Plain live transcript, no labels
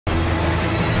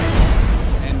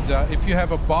And if you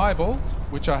have a Bible,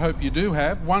 which I hope you do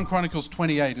have, 1 Chronicles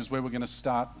 28 is where we're going to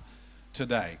start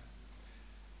today.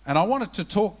 And I wanted to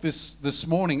talk this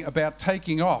morning about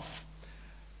taking off.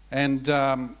 And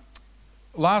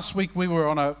last week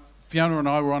Fiona and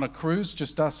I were on a cruise,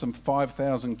 just us, some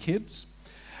 5,000 kids.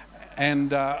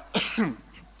 And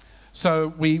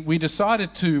so we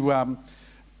decided to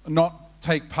not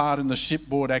take part in the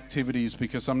shipboard activities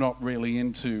because I'm not really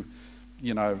into,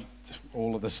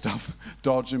 all of the stuff,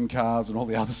 Dodgem cars and all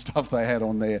the other stuff they had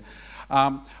on there.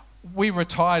 We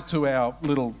retired to our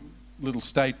little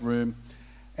stateroom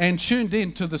and tuned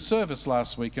in to the service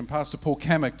last week, and Pastor Paul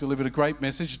Kamek delivered a great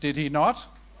message, did he not?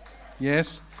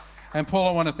 Yes. And Paul,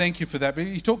 I want to thank you for that. But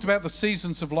he talked about the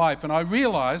seasons of life, and I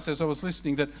realized as I was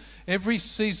listening that every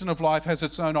season of life has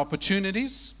its own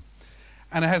opportunities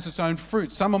and it has its own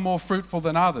fruit. Some are more fruitful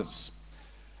than others.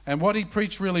 And what he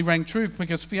preached really rang true,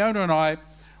 because Fiona and I,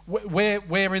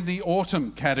 we're in the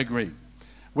autumn category.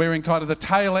 We're in kind of the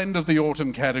tail end of the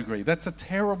autumn category. That's a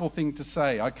terrible thing to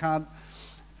say. I can't,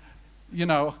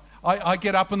 I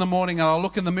get up in the morning and I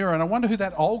look in the mirror and I wonder who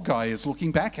that old guy is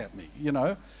looking back at me,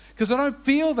 because I don't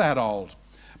feel that old.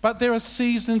 But there are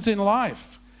seasons in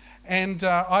life. And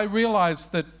I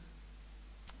realized that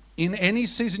in any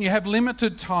season you have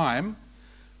limited time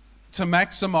to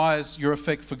maximize your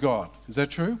effect for God. Is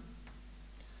that true?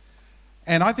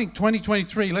 And I think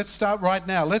 2023, let's start right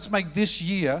now. Let's make this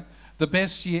year the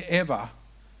best year ever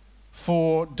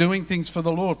for doing things for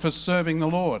the Lord, for serving the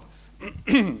Lord.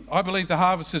 I believe the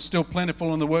harvest is still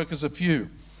plentiful and the workers are few.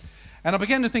 And I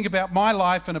began to think about my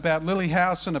life and about Lily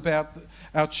House and about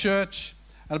our church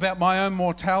and about my own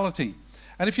mortality.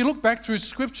 And if you look back through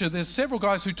Scripture, there's several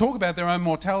guys who talk about their own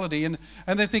mortality and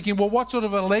they're thinking, well, what sort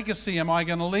of a legacy am I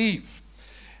going to leave?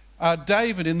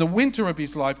 David, in the winter of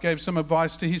his life, gave some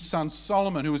advice to his son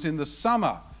Solomon, who was in the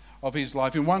summer of his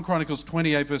life. In 1 Chronicles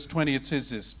 28, verse 20, it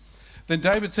says this. Then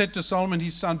David said to Solomon,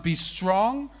 his son, be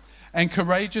strong and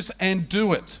courageous and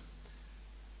do it.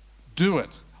 Do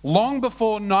it. Long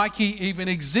before Nike even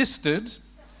existed,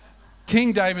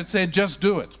 King David said, just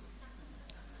do it.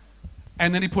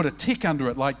 And then he put a tick under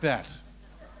it like that.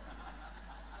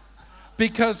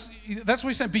 Because that's what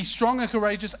he said, be strong and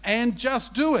courageous and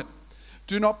just do it.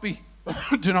 Do not be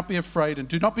afraid and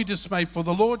do not be dismayed, for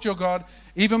the Lord your God,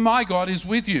 even my God, is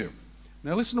with you.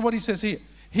 Now listen to what he says here.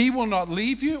 He will not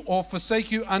leave you or forsake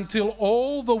you until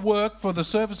all the work for the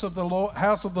service of the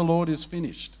house of the Lord is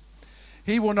finished.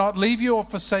 He will not leave you or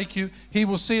forsake you. He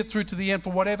will see it through to the end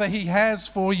for whatever he has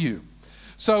for you.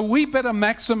 So we better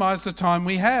maximize the time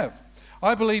we have.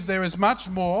 I believe there is much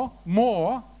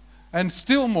more, and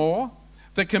still more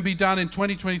that can be done in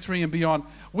 2023 and beyond.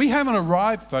 We haven't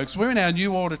arrived, folks. We're in our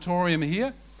new auditorium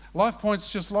here. Life Point's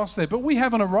just lost there, but we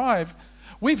haven't arrived.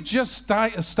 We've just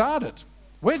started.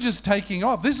 We're just taking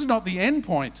off. This is not the end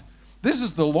point. This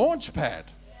is the launch pad.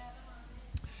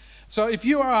 So if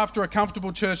you are after a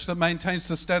comfortable church that maintains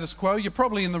the status quo, you're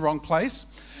probably in the wrong place.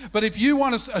 But if you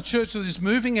want a church that is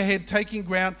moving ahead, taking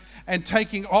ground, and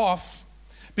taking off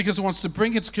because it wants to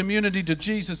bring its community to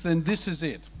Jesus, then this is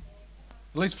it.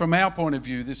 At least from our point of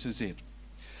view, this is it.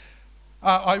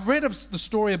 I read the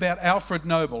story about Alfred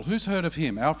Nobel. Who's heard of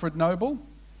him? Alfred Nobel?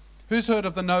 Who's heard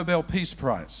of the Nobel Peace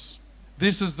Prize?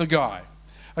 This is the guy.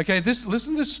 Okay,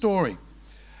 listen to this story.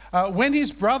 When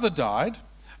his brother died,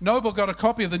 Nobel got a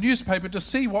copy of the newspaper to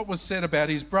see what was said about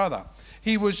his brother.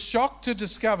 He was shocked to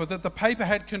discover that the paper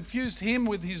had confused him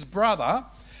with his brother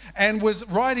and was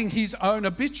writing his own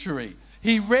obituary.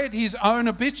 He read his own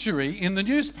obituary in the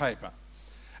newspaper,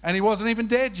 and he wasn't even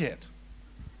dead yet.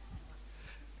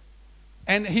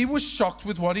 And he was shocked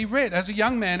with what he read. As a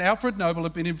young man, Alfred Nobel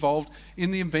had been involved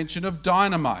in the invention of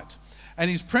dynamite. And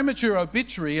his premature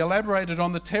obituary elaborated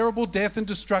on the terrible death and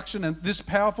destruction and this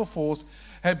powerful force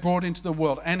had brought into the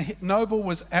world. And Nobel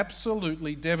was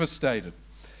absolutely devastated.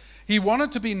 He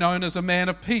wanted to be known as a man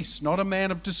of peace, not a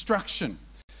man of destruction.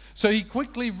 So he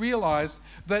quickly realized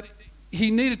that he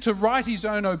needed to write his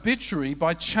own obituary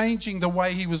by changing the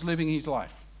way he was living his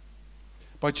life,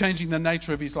 by changing the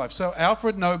nature of his life. So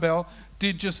Alfred Nobel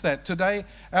did just that. Today,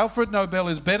 Alfred Nobel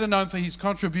is better known for his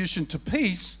contribution to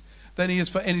peace than he is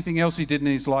for anything else he did in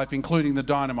his life, including the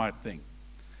dynamite thing.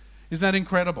 Isn't that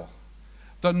incredible?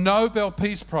 The Nobel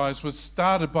Peace Prize was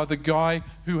started by the guy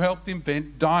who helped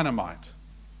invent dynamite.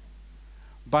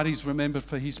 But he's remembered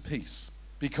for his peace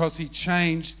because he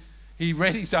changed. He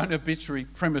read his own obituary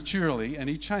prematurely and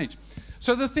he changed.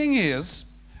 So the thing is,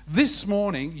 this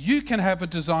morning, you can have a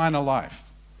designer life.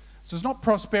 So it's not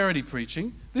prosperity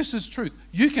preaching. This is truth.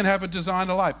 You can have a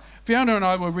designer life. Fiona and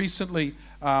I were recently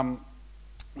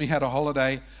we had a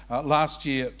holiday last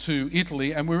year to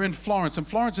Italy, and we were in Florence, and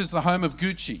Florence is the home of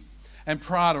Gucci and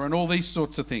Prada and all these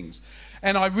sorts of things.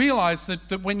 And I realized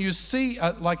that when you see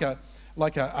like a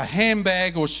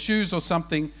handbag or shoes or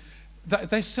something,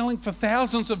 they're selling for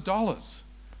thousands of dollars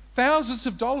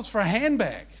for a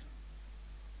handbag.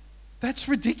 That's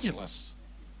ridiculous.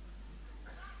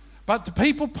 But the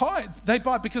people buy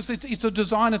it because it's a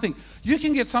designer thing. You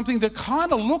can get something that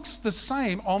kind of looks the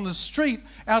same on the street,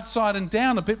 outside and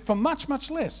down a bit, for much, much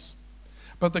less.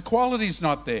 But the quality's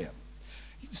not there.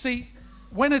 See,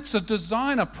 when it's a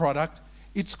designer product,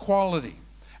 it's quality.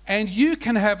 And you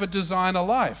can have a designer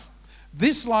life.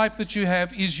 This life that you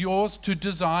have is yours to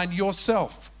design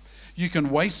yourself. You can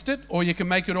waste it, or you can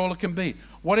make it all it can be.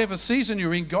 Whatever season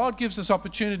you're in, God gives us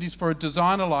opportunities for a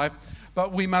designer life,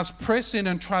 but we must press in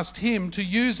and trust Him to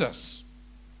use us.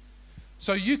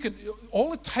 So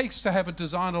all it takes to have a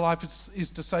designer life is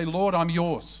to say, Lord, I'm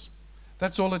yours.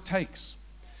 That's all it takes.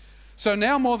 So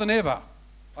now more than ever,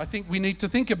 I think we need to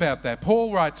think about that.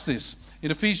 Paul writes this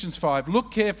in Ephesians 5,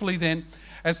 look carefully then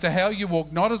as to how you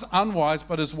walk, not as unwise,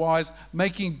 but as wise,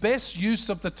 making best use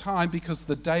of the time, because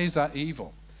the days are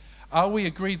evil. Are we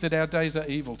agreed that our days are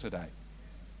evil today?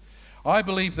 I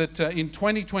believe that in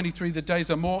 2023, the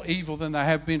days are more evil than they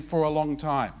have been for a long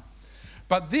time.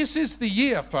 But this is the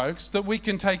year, folks, that we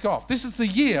can take off. This is the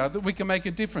year that we can make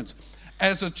a difference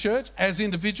as a church, as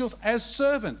individuals, as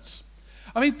servants.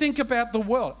 I mean, think about the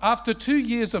world. After 2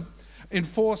 years of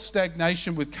enforced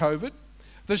stagnation with COVID,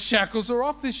 the shackles are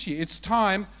off this year. It's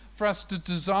time for us to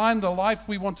design the life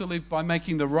we want to live by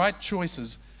making the right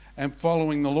choices and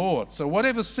following the Lord. So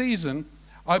whatever season,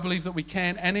 I believe that we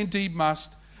can and indeed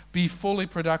must be fully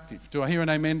productive. Do I hear an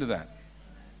amen to that?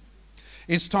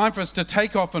 It's time for us to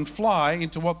take off and fly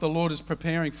into what the Lord is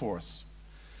preparing for us.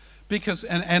 Because,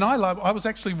 I was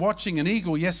actually watching an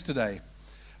eagle yesterday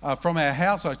from our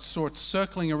house. I saw it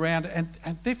circling around, and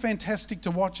they're fantastic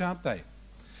to watch, aren't they?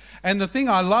 And the thing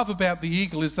I love about the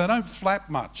eagle is they don't flap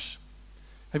much.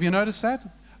 Have you noticed that?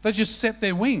 They just set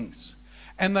their wings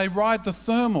and they ride the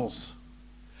thermals.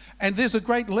 And there's a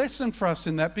great lesson for us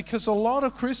in that, because a lot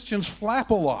of Christians flap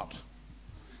a lot.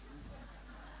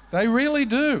 They really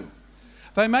do.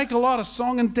 They make a lot of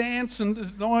song and dance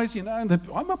and noise, and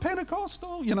I'm a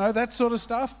Pentecostal, that sort of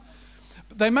stuff.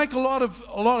 They make a lot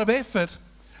of effort,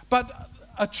 but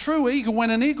a true eagle,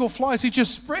 when an eagle flies, he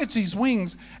just spreads his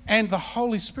wings, and the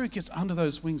Holy Spirit gets under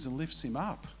those wings and lifts him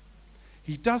up.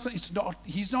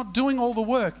 He's not doing all the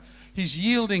work. He's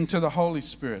yielding to the Holy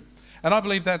Spirit. And I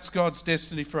believe that's God's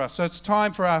destiny for us. So it's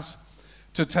time for us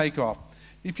to take off.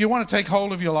 If you want to take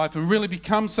hold of your life and really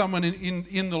become someone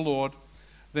in the Lord,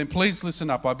 then please listen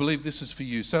up. I believe this is for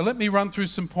you. So let me run through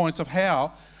some points of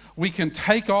how we can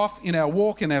take off in our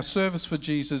walk, in our service for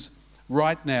Jesus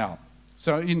right now.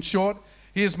 So in short,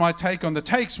 here's my take on the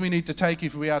takes we need to take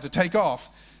if we are to take off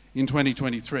in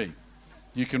 2023.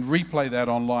 You can replay that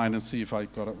online and see if I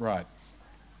got it right.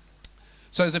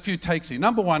 So there's a few takes here.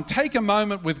 Number one, take a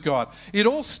moment with God. It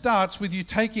all starts with you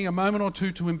taking a moment or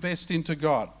two to invest into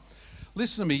God.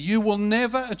 Listen to me, you will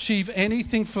never achieve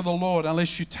anything for the Lord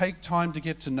unless you take time to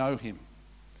get to know Him.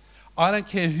 I don't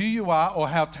care who you are or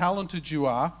how talented you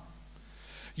are,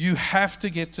 you have to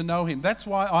get to know Him. That's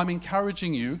why I'm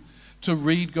encouraging you to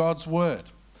read God's Word.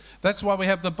 That's why we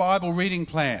have the Bible reading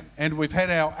plan, and we've had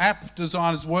our app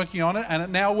designers working on it, and it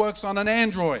now works on an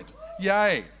Android.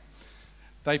 Yay!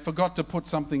 They forgot to put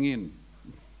something in.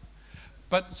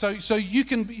 But so you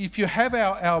can, if you have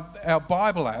our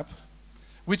Bible app,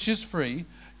 which is free,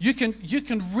 you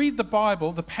can read the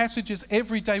Bible, the passages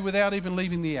every day without even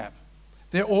leaving the app.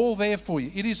 They're all there for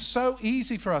you. It is so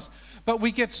easy for us. But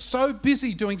we get so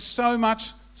busy doing so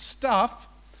much stuff,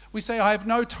 we say, I have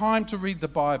no time to read the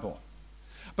Bible.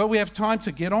 But we have time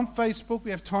to get on Facebook,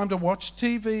 we have time to watch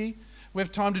TV, we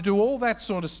have time to do all that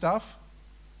sort of stuff.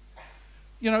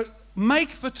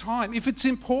 Make the time. If it's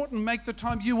important, make the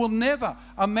time. You will never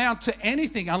amount to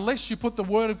anything unless you put the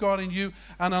Word of God in you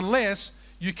and unless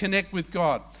you connect with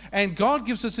God. And God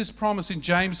gives us this promise in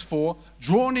James 4,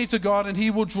 draw near to God and He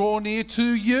will draw near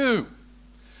to you.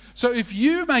 So if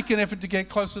you make an effort to get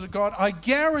closer to God, I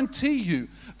guarantee you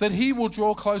that He will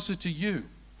draw closer to you.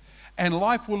 And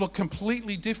life will look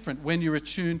completely different when you're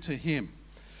attuned to Him.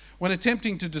 When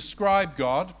attempting to describe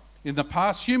God, in the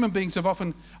past, human beings have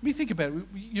often, think about it,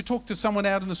 you talk to someone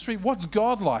out in the street, what's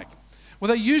God like? Well,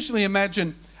 they usually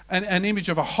imagine an image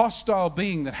of a hostile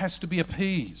being that has to be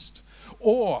appeased,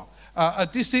 or a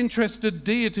disinterested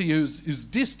deity who's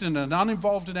distant and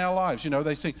uninvolved in our lives.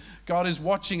 They think God is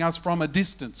watching us from a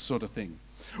distance sort of thing.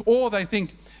 Or they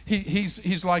think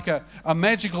he's like a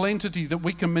magical entity that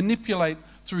we can manipulate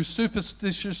through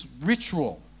superstitious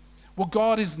ritual. Well,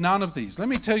 God is none of these. Let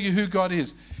me tell you who God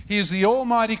is. He is the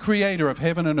almighty creator of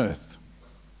heaven and earth.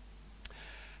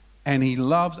 And he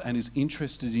loves and is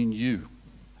interested in you.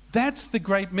 That's the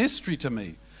great mystery to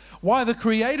me. Why the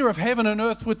creator of heaven and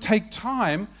earth would take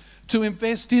time to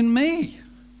invest in me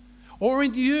or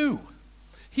in you.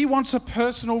 He wants a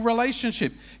personal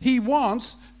relationship. He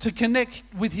wants to connect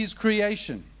with his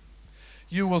creation.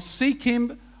 You will seek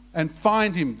him and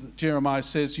find him, Jeremiah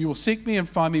says. You will seek me and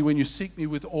find me when you seek me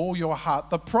with all your heart.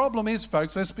 The problem is,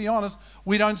 folks, let's be honest,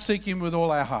 we don't seek him with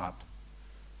all our heart.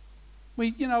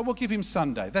 We'll give him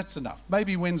Sunday. That's enough.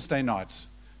 Maybe Wednesday nights.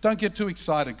 Don't get too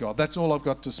excited, God. That's all I've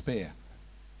got to spare.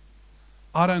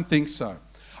 I don't think so.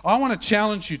 I want to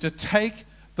challenge you to take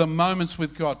the moments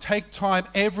with God. Take time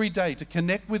every day to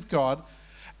connect with God,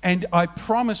 and I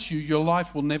promise you, your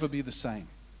life will never be the same.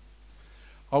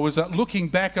 I was looking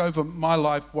back over my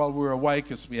life while we were away,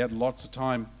 because we had lots of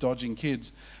time dodging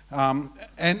kids,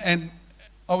 and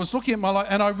I was looking at my life,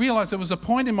 and I realized there was a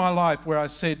point in my life where I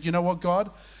said, you know what,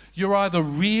 God? You're either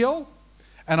real,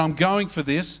 and I'm going for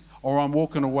this, or I'm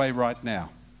walking away right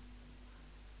now.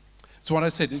 So what I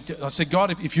said,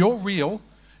 God, if you're real,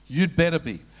 you'd better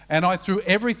be. And I threw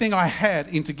everything I had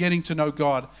into getting to know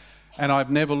God, and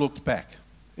I've never looked back.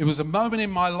 It was a moment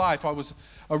in my life. I was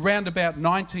around about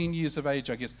 19 years of age,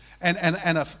 I guess, and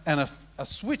a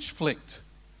switch flicked.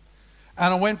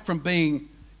 And I went from being,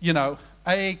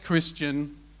 a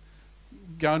Christian,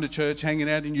 going to church, hanging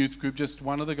out in youth group, just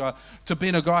one of the guys, to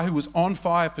being a guy who was on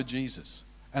fire for Jesus.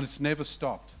 And it's never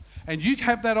stopped. And you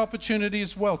have that opportunity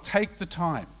as well. Take the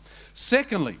time.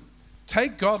 Secondly,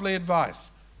 take godly advice.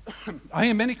 I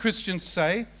hear many Christians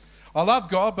say, I love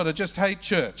God, but I just hate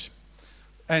church.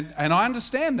 And I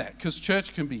understand that, because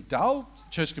church can be dull,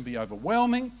 church can be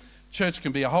overwhelming, church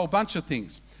can be a whole bunch of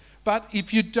things. But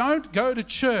if you don't go to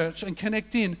church and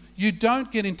connect in, you don't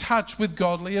get in touch with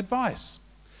godly advice.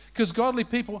 Because godly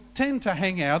people tend to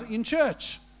hang out in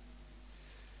church.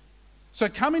 So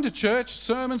coming to church,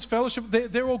 sermons, fellowship,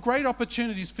 they're all great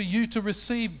opportunities for you to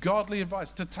receive godly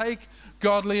advice, to take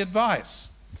godly advice,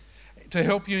 to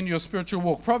help you in your spiritual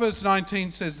walk. Proverbs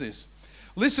 19 says this,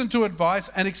 listen to advice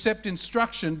and accept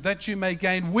instruction that you may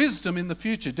gain wisdom in the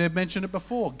future. Deb mentioned it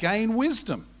before, gain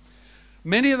wisdom.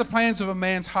 Many are the plans of a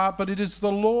man's heart, but it is the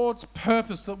Lord's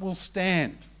purpose that will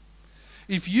stand.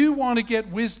 If you want to get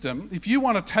wisdom, if you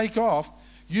want to take off,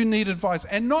 you need advice.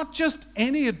 And not just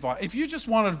any advice. If you just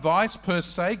want advice per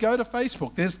se, go to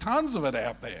Facebook. There's tons of it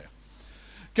out there.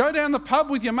 Go down the pub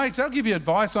with your mates. They'll give you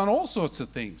advice on all sorts of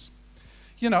things.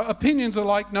 Opinions are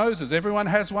like noses. Everyone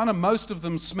has one, and most of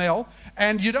them smell.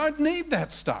 And you don't need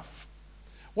that stuff.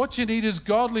 What you need is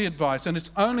godly advice. And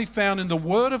it's only found in the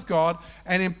Word of God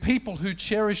and in people who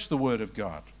cherish the Word of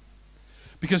God.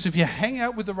 Because if you hang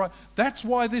out with the right... That's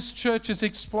why this church is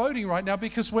exploding right now,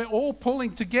 because we're all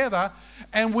pulling together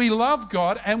and we love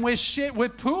God, and we're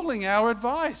pooling our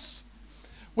advice.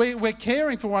 We're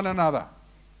caring for one another.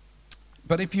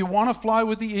 But if you want to fly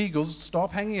with the eagles,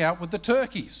 stop hanging out with the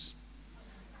turkeys.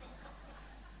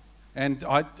 And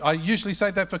I usually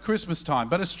say that for Christmas time,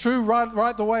 but it's true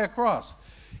right the way across.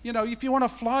 If you want to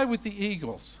fly with the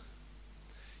eagles,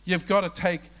 you've got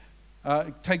to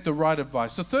take the right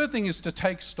advice. The third thing is to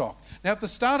take stock. Now, at the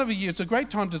start of a year, it's a great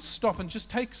time to stop and just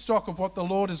take stock of what the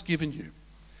Lord has given you.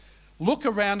 Look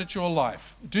around at your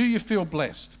life. Do you feel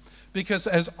blessed? Because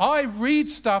as I read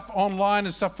stuff online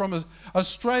and stuff from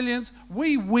Australians,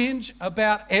 we whinge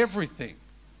about everything.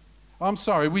 I'm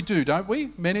sorry, we do, don't we?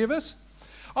 Many of us.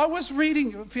 I was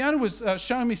reading, Fiona was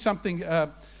showing me something.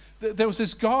 There was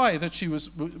this guy that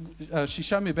she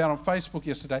showed me about on Facebook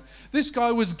yesterday. This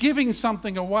guy was giving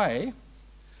something away,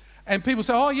 and people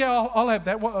say, oh yeah, I'll have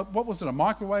that. What was it, a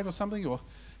microwave or something? Or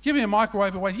give me a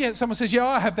microwave away. Yeah, someone says, yeah,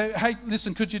 I have that. Hey,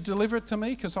 listen, could you deliver it to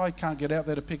me? Because I can't get out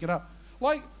there to pick it up.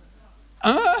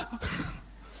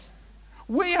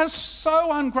 We are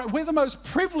so ungrateful. We're the most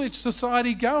privileged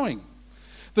society going.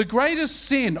 The greatest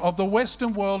sin of the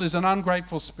Western world is an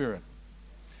ungrateful spirit.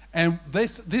 And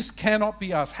this cannot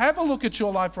be us. Have a look at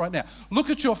your life right now. Look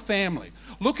at your family.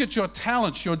 Look at your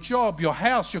talents, your job, your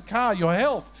house, your car, your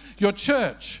health, your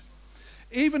church.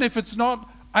 Even if it's not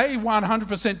a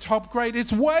 100% top grade,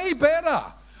 it's way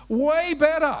better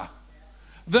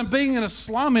than being in a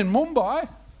slum in Mumbai.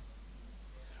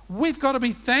 We've got to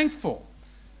be thankful.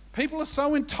 People are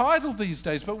so entitled these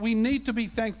days, but we need to be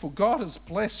thankful. God has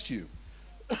blessed you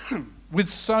with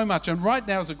so much. And right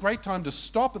now is a great time to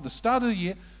stop at the start of the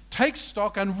year, take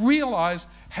stock and realize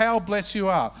how blessed you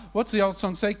are. What's the old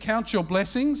song say? Count your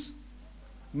blessings.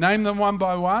 Name them one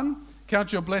by one.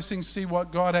 Count your blessings, see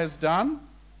what God has done.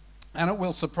 And it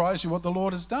will surprise you what the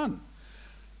Lord has done.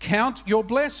 count your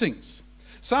blessings.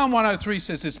 Psalm 103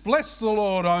 says this, "Bless the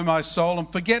Lord, O my soul,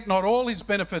 and forget not all his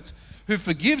benefits, who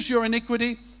forgives your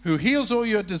iniquity, who heals all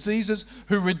your diseases,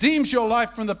 who redeems your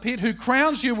life from the pit, who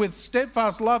crowns you with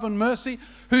steadfast love and mercy,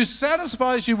 who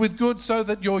satisfies you with good so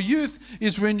that your youth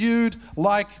is renewed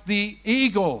like the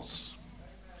eagles."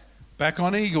 Back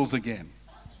on eagles again.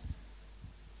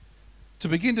 To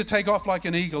begin to take off like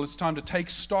an eagle, it's time to take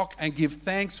stock and give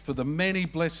thanks for the many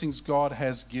blessings God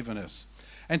has given us.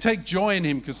 And take joy in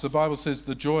him, because the Bible says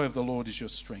the joy of the Lord is your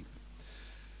strength.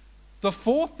 The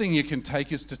fourth thing you can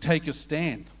take is to take a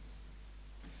stand.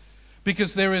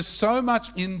 Because there is so much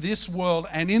in this world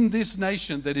and in this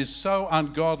nation that is so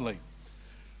ungodly.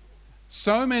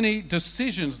 So many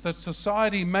decisions that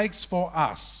society makes for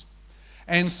us.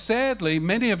 And sadly,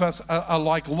 many of us are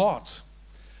like Lot.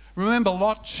 Remember,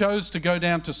 Lot chose to go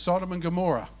down to Sodom and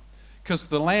Gomorrah because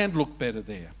the land looked better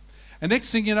there. And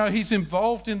next thing you know, he's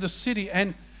involved in the city.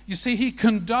 And you see, he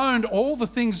condoned all the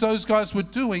things those guys were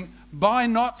doing by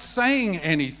not saying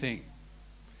anything.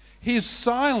 His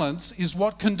silence is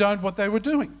what condoned what they were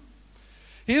doing.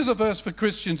 Here's a verse for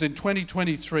Christians in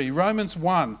 2023, Romans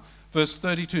 1, verse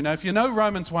 32. Now, if you know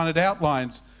Romans 1, it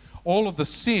outlines all of the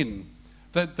sin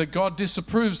that God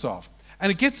disapproves of.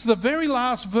 And it gets to the very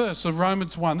last verse of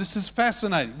Romans 1. This is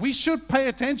fascinating. We should pay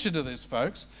attention to this,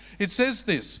 folks. It says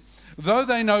this, "Though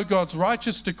they know God's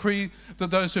righteous decree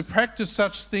that those who practice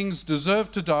such things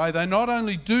deserve to die, they not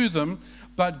only do them,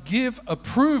 but give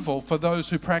approval for those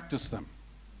who practice them."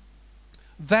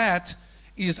 That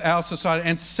is our society.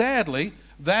 And sadly,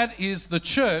 that is the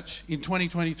church in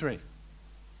 2023.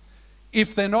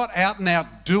 If they're not out and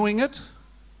out doing it,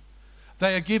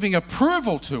 they are giving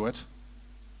approval to it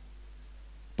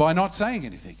by not saying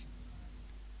anything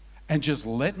and just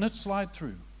letting it slide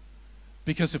through.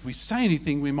 Because if we say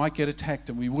anything, we might get attacked,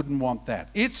 and we wouldn't want that.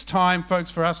 It's time,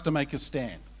 folks, for us to make a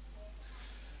stand.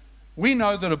 We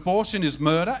know that abortion is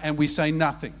murder, and we say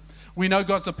nothing. We know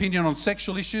God's opinion on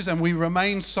sexual issues, and we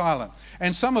remain silent.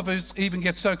 And some of us even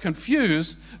get so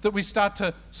confused that we start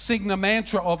to sing the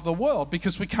mantra of the world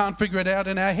because we can't figure it out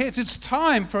in our heads. It's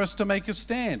time for us to make a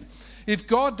stand. If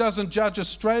God doesn't judge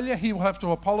Australia, he will have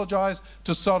to apologize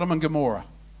to Sodom and Gomorrah.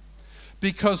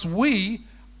 Because we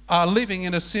are living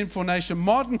in a sinful nation.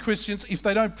 Modern Christians, if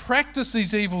they don't practice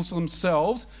these evils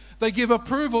themselves, they give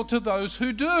approval to those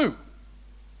who do.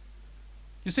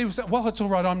 You see, we say, well, it's all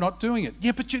right, I'm not doing it.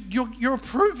 Yeah, but you're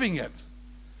approving it.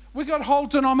 We've got whole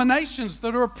denominations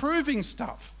that are approving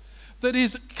stuff that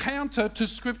is counter to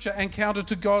Scripture and counter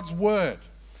to God's Word.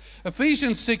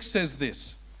 Ephesians 6 says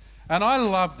this, and I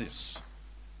love this.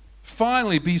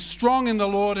 "Finally, be strong in the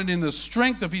Lord and in the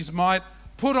strength of his might.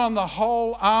 Put on the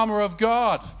whole armor of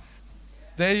God."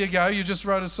 There you go. You just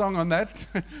wrote a song on that.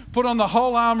 "Put on the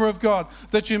whole armor of God,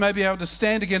 that you may be able to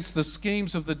stand against the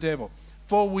schemes of the devil.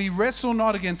 For we wrestle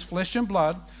not against flesh and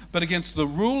blood, but against the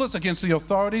rulers, against the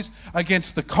authorities,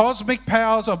 against the cosmic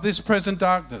powers of this present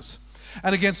darkness,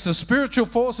 and against the spiritual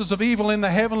forces of evil in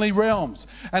the heavenly realms,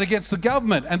 and against the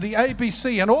government and the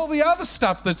ABC and all the other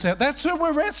stuff that's out. That's who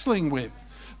we're wrestling with,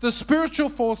 the spiritual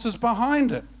forces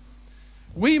behind it.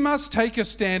 We must take a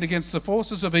stand against the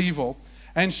forces of evil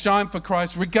and shine for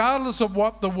Christ, regardless of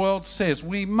what the world says.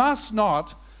 We must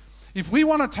not, if we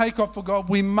want to take off for God,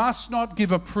 we must not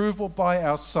give approval by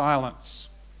our silence.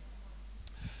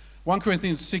 1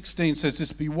 Corinthians 16 says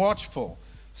this, "Be watchful,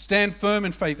 stand firm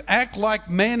in faith, act like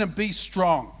men and be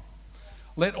strong.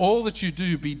 Let all that you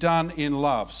do be done in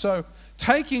love." So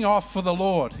taking off for the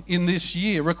Lord in this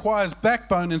year requires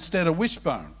backbone instead of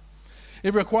wishbone.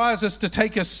 It requires us to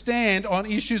take a stand on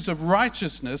issues of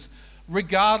righteousness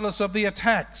regardless of the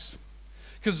attacks.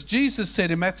 Because Jesus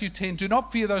said in Matthew 10, "Do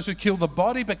not fear those who kill the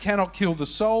body but cannot kill the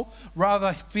soul.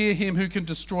 Rather fear him who can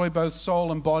destroy both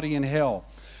soul and body in hell."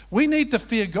 We need to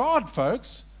fear God,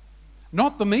 folks,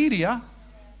 not the media.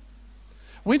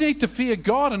 We need to fear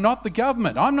God and not the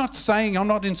government. I'm not saying I'm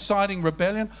not inciting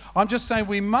rebellion. I'm just saying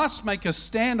we must make a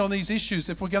stand on these issues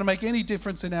if we're going to make any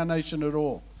difference in our nation at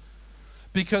all.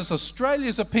 Because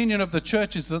Australia's opinion of the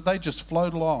church is that they just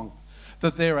float along,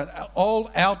 that they're an old,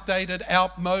 outdated,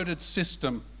 outmoded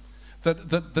system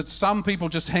that some people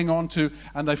just hang on to,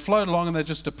 and they float along and they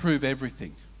just approve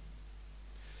everything.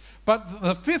 But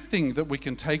the fifth thing that we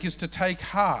can take is to take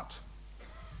heart.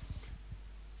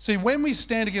 See, when we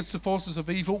stand against the forces of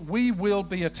evil, we will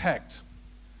be attacked.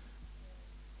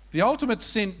 The ultimate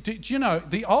sin, do you know,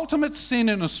 the ultimate sin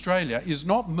in Australia is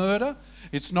not murder,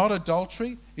 it's not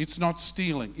adultery, it's not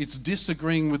stealing, it's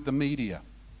disagreeing with the media.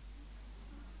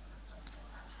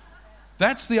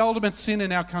 That's the ultimate sin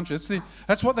in our country.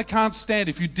 That's what they can't stand,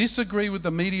 if you disagree with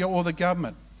the media or the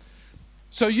government.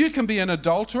 So you can be an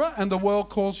adulterer and the world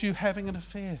calls you having an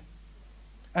affair.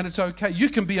 And it's okay. You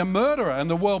can be a murderer and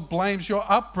the world blames your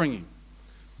upbringing.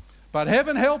 But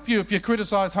heaven help you if you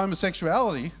criticize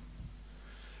homosexuality,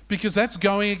 because that's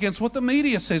going against what the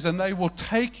media says, and they will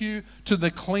take you to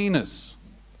the cleaners.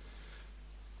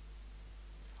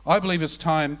 I believe it's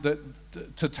time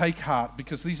to take heart,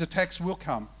 because these attacks will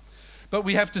come. But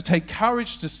we have to take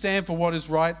courage to stand for what is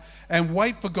right and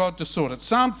wait for God to sort it.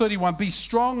 Psalm 31, be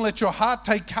strong, let your heart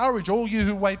take courage, all you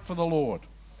who wait for the Lord.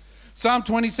 Psalm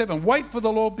 27, wait for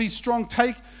the Lord, be strong,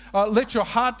 let your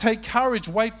heart take courage,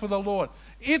 wait for the Lord.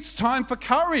 It's time for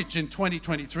courage in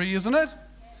 2023, isn't it?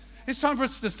 It's time for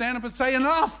us to stand up and say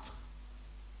enough.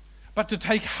 But to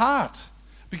take heart,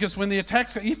 because when the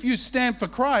attacks, if you stand for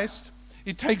Christ,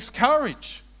 it takes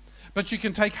courage. But you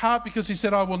can take heart because he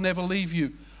said, I will never leave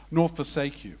you nor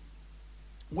forsake you.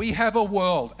 We have a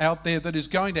world out there that is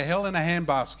going to hell in a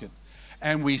handbasket,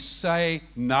 and we say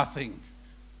nothing.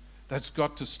 That's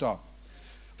got to stop.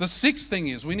 The sixth thing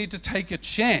is we need to take a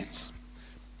chance.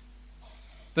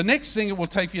 The next thing it will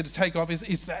take for you to take off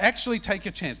is to actually take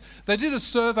a chance. They did a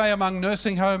survey among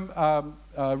nursing home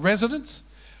residents.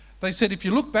 They said, if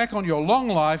you look back on your long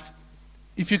life,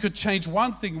 if you could change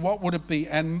one thing, what would it be?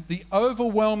 And the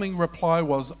overwhelming reply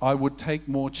was, I would take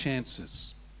more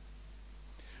chances.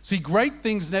 See, great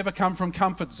things never come from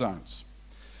comfort zones.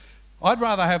 I'd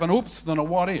rather have an oops than a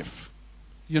what if,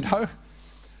 you know?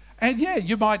 And yeah,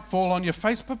 you might fall on your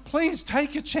face, but please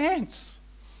take a chance.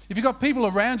 If you've got people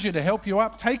around you to help you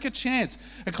up, take a chance.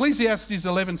 Ecclesiastes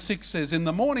 11:6 says, in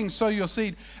the morning sow your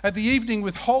seed, at the evening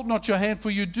withhold not your hand, for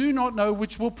you do not know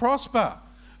which will prosper.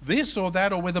 This or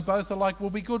that, or whether both alike will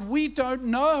be good. We don't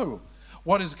know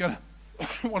what is going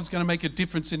to make a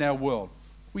difference in our world.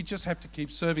 We just have to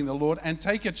keep serving the Lord and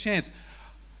take a chance.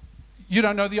 You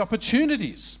don't know the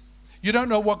opportunities. You don't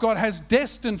know what God has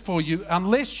destined for you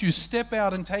unless you step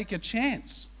out and take a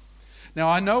chance. Now,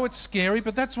 I know it's scary,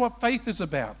 but that's what faith is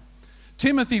about.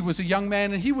 Timothy was a young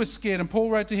man and he was scared, and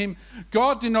Paul wrote to him,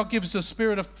 God did not give us a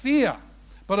spirit of fear,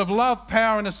 but of love,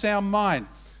 power, and a sound mind.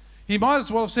 He might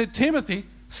as well have said, Timothy,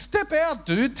 step out,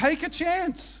 dude, take a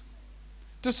chance.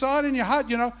 Decide in your heart,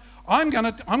 you know, I'm going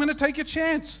to take a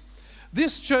chance.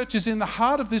 This church is in the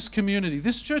heart of this community.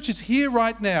 This church is here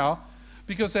right now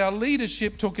because our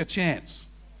leadership took a chance.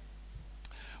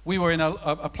 We were in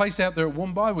a place out there at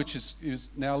Woombai, which is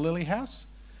now Lily House,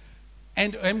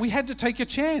 and we had to take a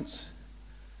chance.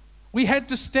 We had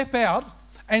to step out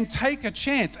and take a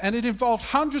chance, and it involved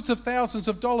hundreds of thousands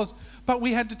of dollars, but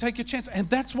we had to take a chance, and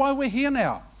that's why we're here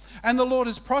now. And the Lord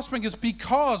is prospering us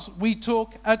because we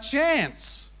took a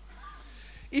chance.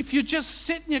 If you just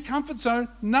sit in your comfort zone,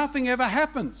 nothing ever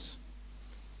happens.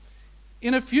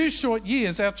 In a few short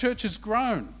years, our church has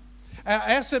grown. Our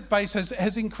asset base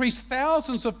has increased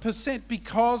thousands of %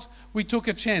 because we took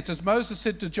a chance. As Moses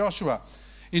said to Joshua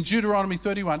in Deuteronomy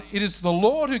 31, it is the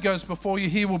Lord who goes before you.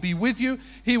 He will be with you.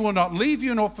 He will not leave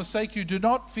you nor forsake you. Do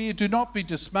not fear. Do not be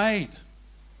dismayed.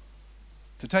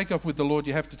 To take off with the Lord,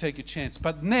 you have to take a chance.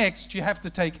 But next, you have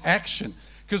to take action.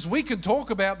 Because we can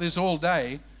talk about this all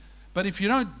day, but if you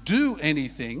don't do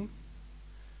anything,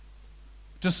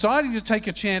 deciding to take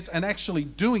a chance and actually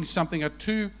doing something are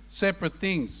two separate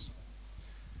things.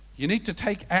 You need to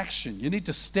take action. You need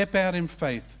to step out in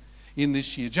faith in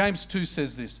this year. James 2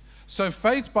 says this, so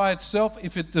faith by itself,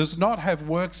 if it does not have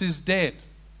works, is dead.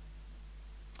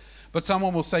 But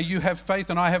someone will say, you have faith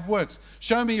and I have works.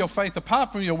 Show me your faith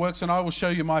apart from your works and I will show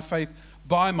you my faith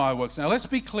by my works. Now let's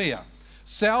be clear.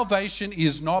 Salvation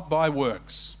is not by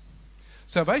works.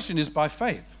 Salvation is by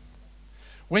faith.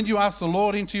 When you ask the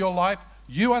Lord into your life,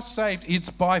 you are saved. It's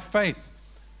by faith.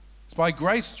 It's by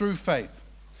grace through faith.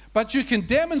 But you can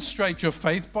demonstrate your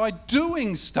faith by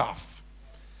doing stuff.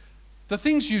 The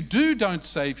things you do don't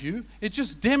save you. It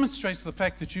just demonstrates the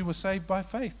fact that you were saved by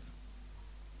faith.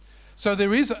 So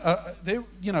there is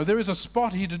a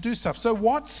spot here to do stuff. So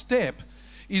what step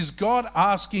is God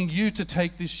asking you to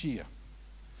take this year?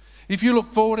 If you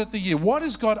look forward at the year, what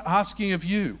is God asking of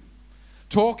you?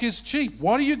 Talk is cheap.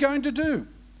 What are you going to do?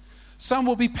 Some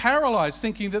will be paralyzed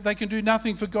thinking that they can do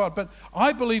nothing for God, but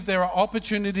I believe there are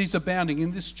opportunities abounding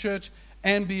in this church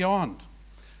and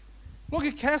Look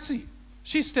at Cassie.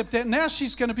 She stepped out. Now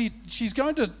she's going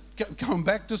to go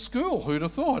back to school. Who'd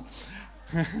have thought?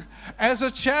 As a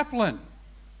chaplain.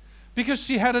 Because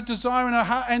she had a desire in her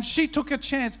heart and she took a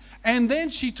chance and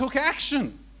then she took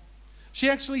action. She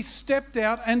actually stepped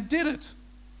out and did it.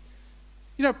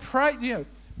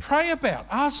 pray about.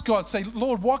 Ask God, say,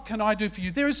 Lord, what can I do for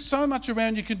you? There is so much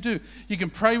around you can do. You can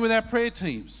pray with our prayer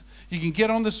teams. You can get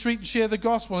on the street and share the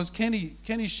gospel as Kenny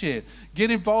shared. Get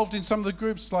involved in some of the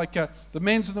groups like the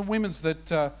men's and the women's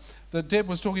that Deb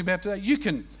was talking about today. You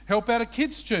can help out a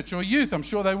kids' church or youth. I'm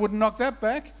sure they wouldn't knock that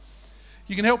back.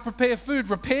 You can help prepare food,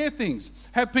 repair things,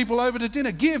 have people over to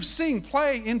dinner, give, sing,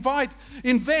 play, invite,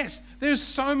 invest. There's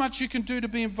so much you can do to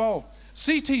be involved.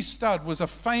 C.T. Studd was a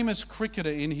famous cricketer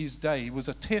in his day. He was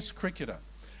a test cricketer.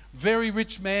 Very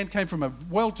rich man, came from a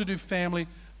well-to-do family,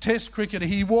 test cricketer.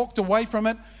 He walked away from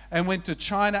it and went to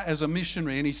China as a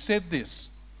missionary. And he said this,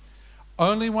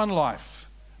 only one life,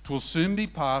 'twill soon be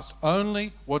past.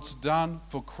 Only what's done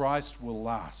for Christ will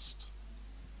last.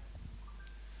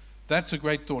 That's a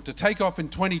great thought. To take off in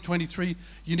 2023,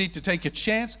 you need to take a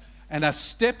chance and a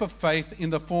step of faith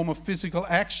in the form of physical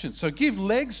action. So give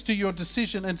legs to your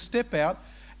decision and step out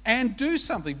and do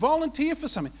something. Volunteer for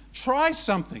something. Try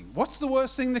something. What's the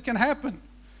worst thing that can happen?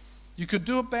 You could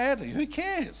do it badly. Who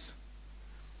cares?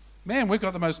 Man, we've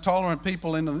got the most tolerant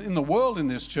people in the world in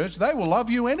this church. They will love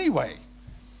you anyway.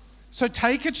 So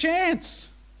take a chance.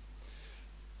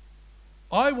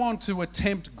 I want to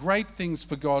attempt great things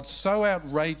for God so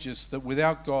outrageous that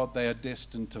without God they are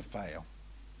destined to fail.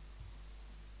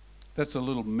 That's a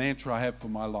little mantra I have for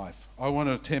my life. I want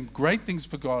to attempt great things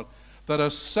for God that are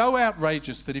so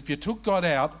outrageous that if you took God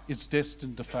out, it's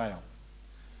destined to fail.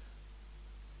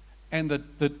 And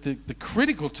the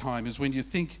critical time is when you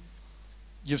think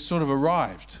you've sort of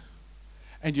arrived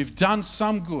and you've done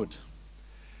some good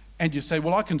and you say,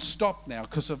 well, I can stop now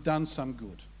because I've done some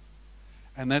good.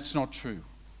 And that's not true,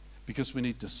 because we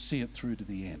need to see it through to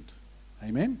the end.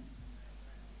 Amen?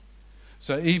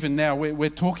 So even now, we're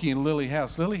talking in Lily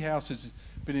House. Lily House has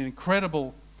been an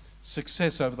incredible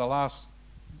success over the last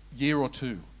year or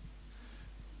two.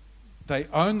 They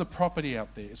own the property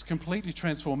out there. It's completely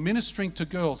transformed. Ministering to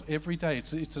girls every day.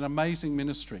 It's an amazing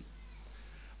ministry.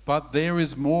 But there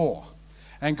is more.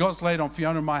 And God's laid on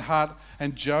Fiona in my heart,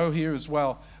 and Joe here as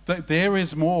well, that there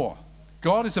is more.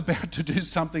 God is about to do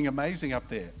something amazing up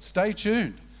there. Stay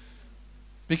tuned.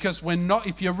 Because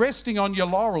if you're resting on your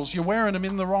laurels, you're wearing them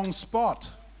in the wrong spot.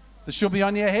 They should be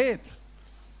on your head.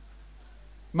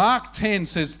 Mark 10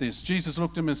 says this. Jesus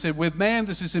looked at him and said, with man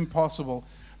this is impossible,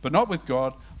 but not with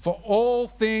God, for all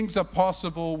things are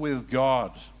possible with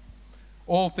God.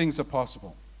 All things are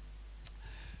possible.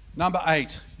 Number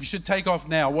 8, you should take off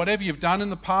now. Whatever you've done in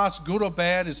the past, good or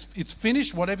bad, it's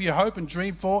finished. Whatever you hope and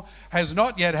dream for has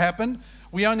not yet happened.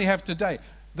 We only have today.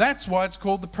 That's why it's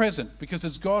called the present, because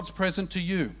it's God's present to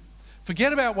you.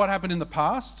 Forget about what happened in the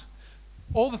past.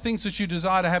 All the things that you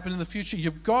desire to happen in the future,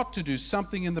 you've got to do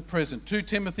something in the present. 2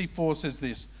 Timothy 4 says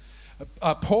this.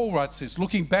 Paul writes this,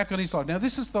 looking back on his life. Now,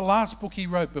 this is the last book he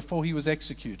wrote before he was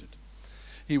executed.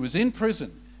 He was in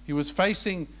prison. He was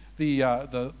facing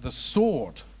the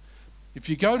sword. If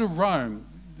you go to Rome,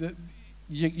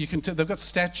 you can tell they've got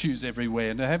statues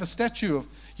everywhere. And they have a statue of,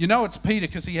 you know it's Peter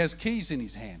because he has keys in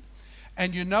his hand.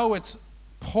 And you know it's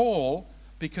Paul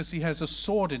because he has a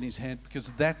sword in his hand, because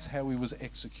that's how he was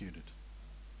executed.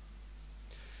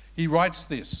 He writes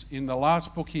this in the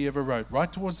last book he ever wrote,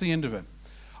 right towards the end of it.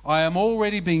 I am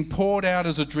already being poured out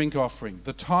as a drink offering.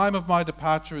 The time of my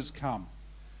departure has come.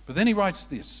 But then he writes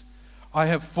this. I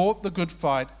have fought the good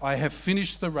fight. I have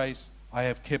finished the race. I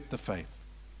have kept the faith.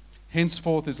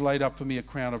 Henceforth is laid up for me a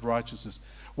crown of righteousness.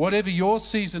 Whatever your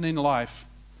season in life,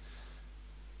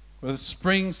 whether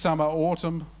spring, summer,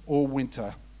 autumn, or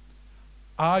winter,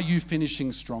 are you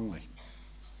finishing strongly?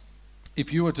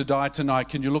 If you were to die tonight,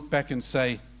 can you look back and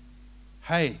say,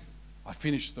 hey, I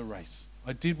finished the race.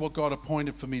 I did what God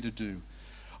appointed for me to do.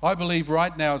 I believe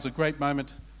right now is a great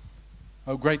moment,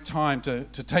 a great time to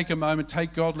take a moment,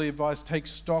 take godly advice, take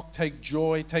stock, take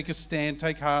joy, take a stand,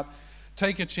 take heart,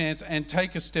 take a chance, and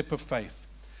take a step of faith.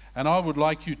 And I would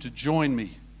like you to join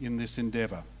me in this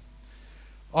endeavor.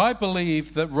 I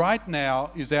believe that right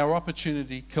now is our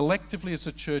opportunity, collectively as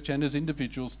a church and as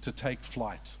individuals, to take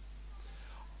flight.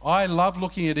 I love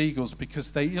looking at eagles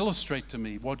because they illustrate to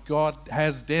me what God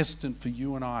has destined for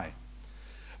you and I.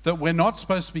 That we're not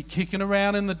supposed to be kicking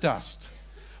around in the dust,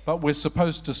 but we're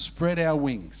supposed to spread our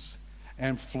wings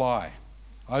and fly.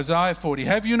 Isaiah 40,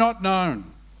 have you not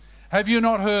known? Have you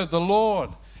not heard? The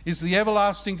Lord is the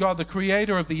everlasting God, the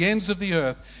creator of the ends of the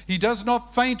earth. He does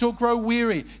not faint or grow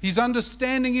weary. His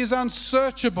understanding is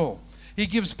unsearchable. He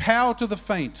gives power to the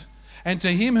faint, and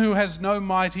to him who has no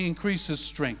might he increases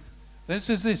strength. Then it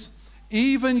says this,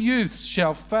 even youths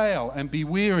shall fail and be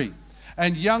weary,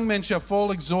 and young men shall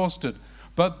fall exhausted.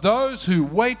 But those who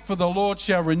wait for the Lord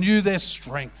shall renew their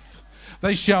strength.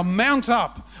 They shall mount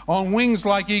up on wings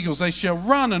like eagles. They shall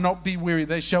run and not be weary.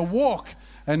 They shall walk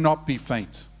and not be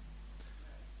faint.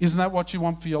 Isn't that what you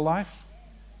want for your life?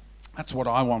 That's what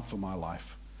I want for my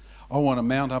life. I want to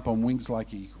mount up on wings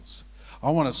like eagles. I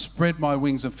want to spread my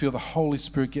wings and feel the Holy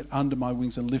Spirit get under my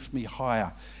wings and lift me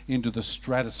higher into the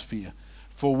stratosphere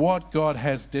for what God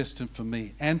has destined for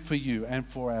me and for you and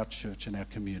for our church and our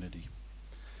community.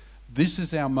 This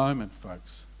is our moment,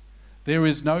 folks. There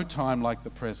is no time like the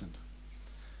present.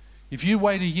 If you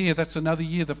wait a year, that's another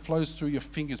year that flows through your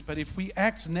fingers. But if we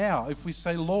act now, if we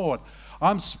say, Lord,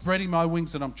 I'm spreading my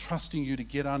wings and I'm trusting you to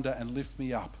get under and lift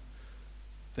me up,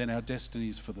 then our destiny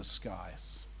is for the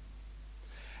skies.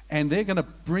 And they're going to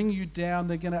bring you down,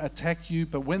 they're going to attack you,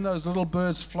 but when those little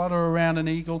birds flutter around an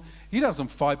eagle, he doesn't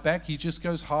fight back, he just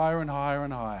goes higher and higher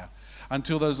and higher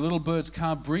until those little birds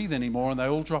can't breathe anymore and they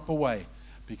all drop away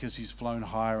because he's flown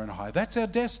higher and higher. That's our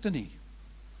destiny.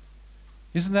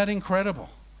 Isn't that incredible?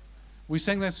 We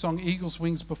sang that song, Eagle's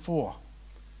Wings, before.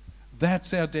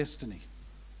 That's our destiny.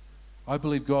 I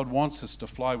believe God wants us to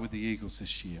fly with the eagles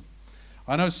this year.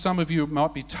 I know some of you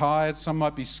might be tired, some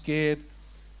might be scared,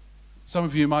 some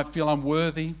of you might feel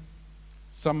unworthy,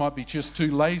 some might be just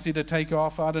too lazy to take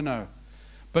off, I don't know.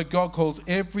 But God calls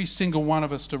every single one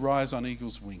of us to rise on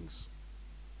eagle's wings.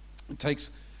 It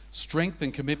takes strength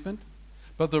and commitment,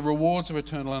 but the rewards are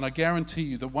eternal, and I guarantee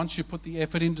you that once you put the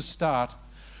effort in to start,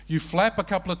 you flap a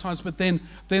couple of times, but then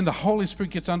the Holy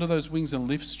Spirit gets under those wings and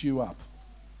lifts you up.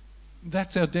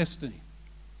 That's our destiny.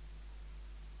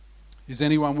 Is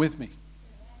anyone with me?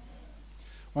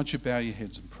 Why don't you bow your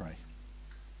heads and pray?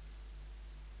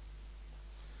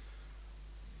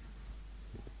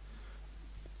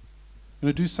 I'm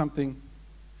going to do something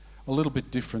a little bit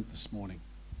different this morning.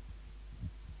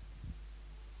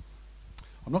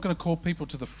 I'm not going to call people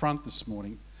to the front this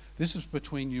morning. This is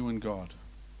between you and God.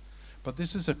 But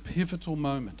this is a pivotal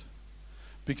moment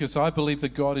because I believe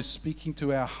that God is speaking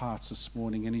to our hearts this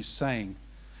morning and he's saying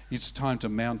it's time to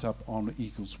mount up on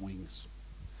eagle's wings.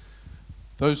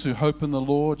 Those who hope in the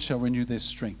Lord shall renew their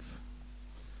strength.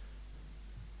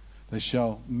 They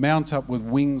shall mount up with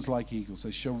wings like eagles.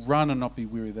 They shall run and not be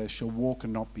weary. They shall walk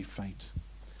and not be faint.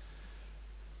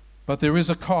 But there is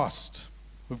a cost.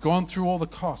 We've gone through all the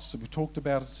costs and we talked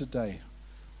about it today.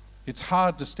 It's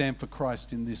hard to stand for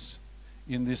Christ in this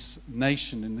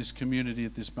nation, in this community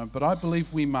at this moment. But I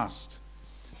believe we must,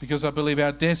 because I believe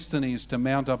our destiny is to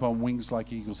mount up on wings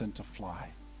like eagles and to fly.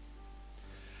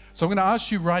 So I'm going to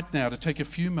ask you right now to take a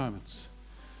few moments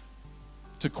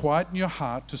to quieten your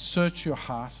heart, to search your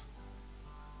heart,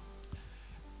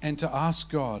 and to ask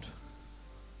God,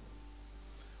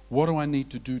 what do I need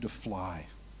to do to fly?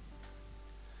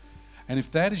 And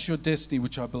if that is your destiny,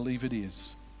 which I believe it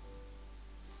is,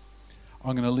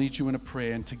 I'm going to lead you in a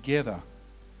prayer, and together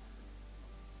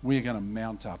we're going to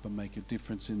mount up and make a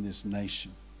difference in this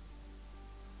nation.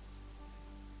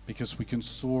 Because we can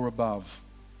soar above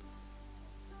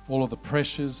all of the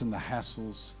pressures and the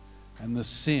hassles and the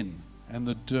sin and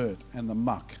the dirt and the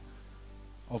muck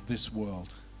of this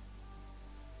world.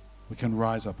 We can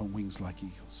rise up on wings like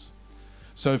eagles.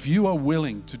 So if you are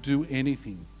willing to do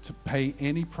anything, to pay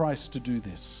any price to do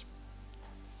this,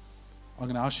 I'm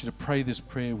going to ask you to pray this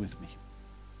prayer with me.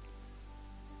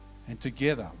 And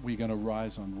together we're going to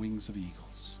rise on wings of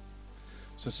eagles.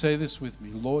 So say this with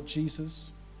me. Lord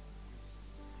Jesus,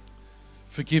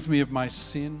 forgive me of my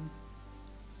sin.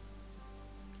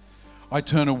 I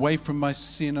turn away from my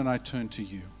sin and I turn to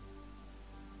you.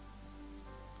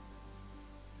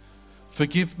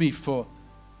 Forgive me for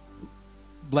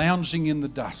lounging in the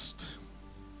dust.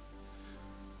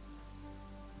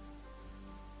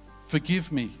 Forgive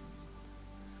me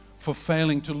for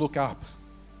failing to look up.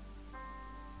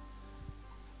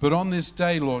 But on this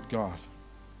day, Lord God,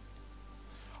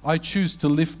 I choose to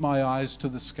lift my eyes to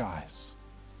the skies.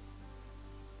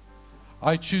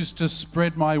 I choose to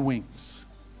spread my wings.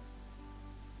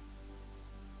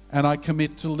 And I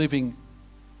commit to living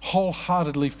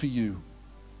wholeheartedly for you.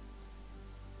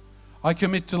 I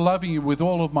commit to loving you with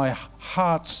all of my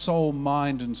heart, soul,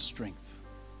 mind, and strength.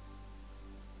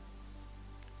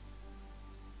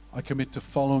 I commit to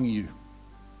following you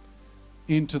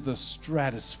into the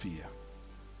stratosphere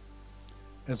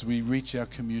as we reach our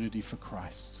community for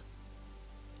Christ.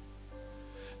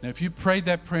 Now, if you prayed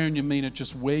that prayer and you mean it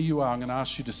just where you are, I'm going to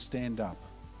ask you to stand up.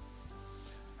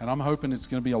 And I'm hoping it's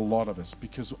going to be a lot of us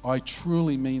because I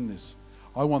truly mean this.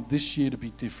 I want this year to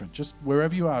be different. Just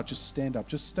wherever you are, just stand up.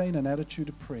 Just stay in an attitude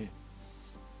of prayer.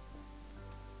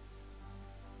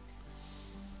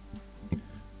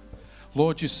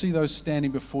 Lord, you see those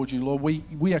standing before you. Lord,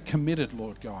 we are committed,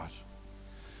 Lord God.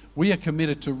 We are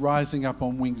committed to rising up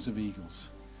on wings of eagles.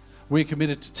 We're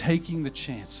committed to taking the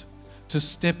chance, to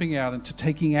stepping out and to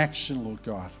taking action, Lord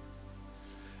God,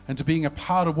 and to being a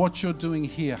part of what you're doing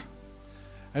here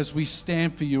as we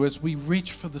stand for you, as we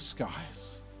reach for the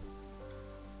skies.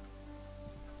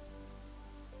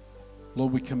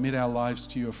 Lord, we commit our lives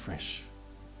to you afresh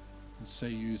and say,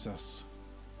 use us.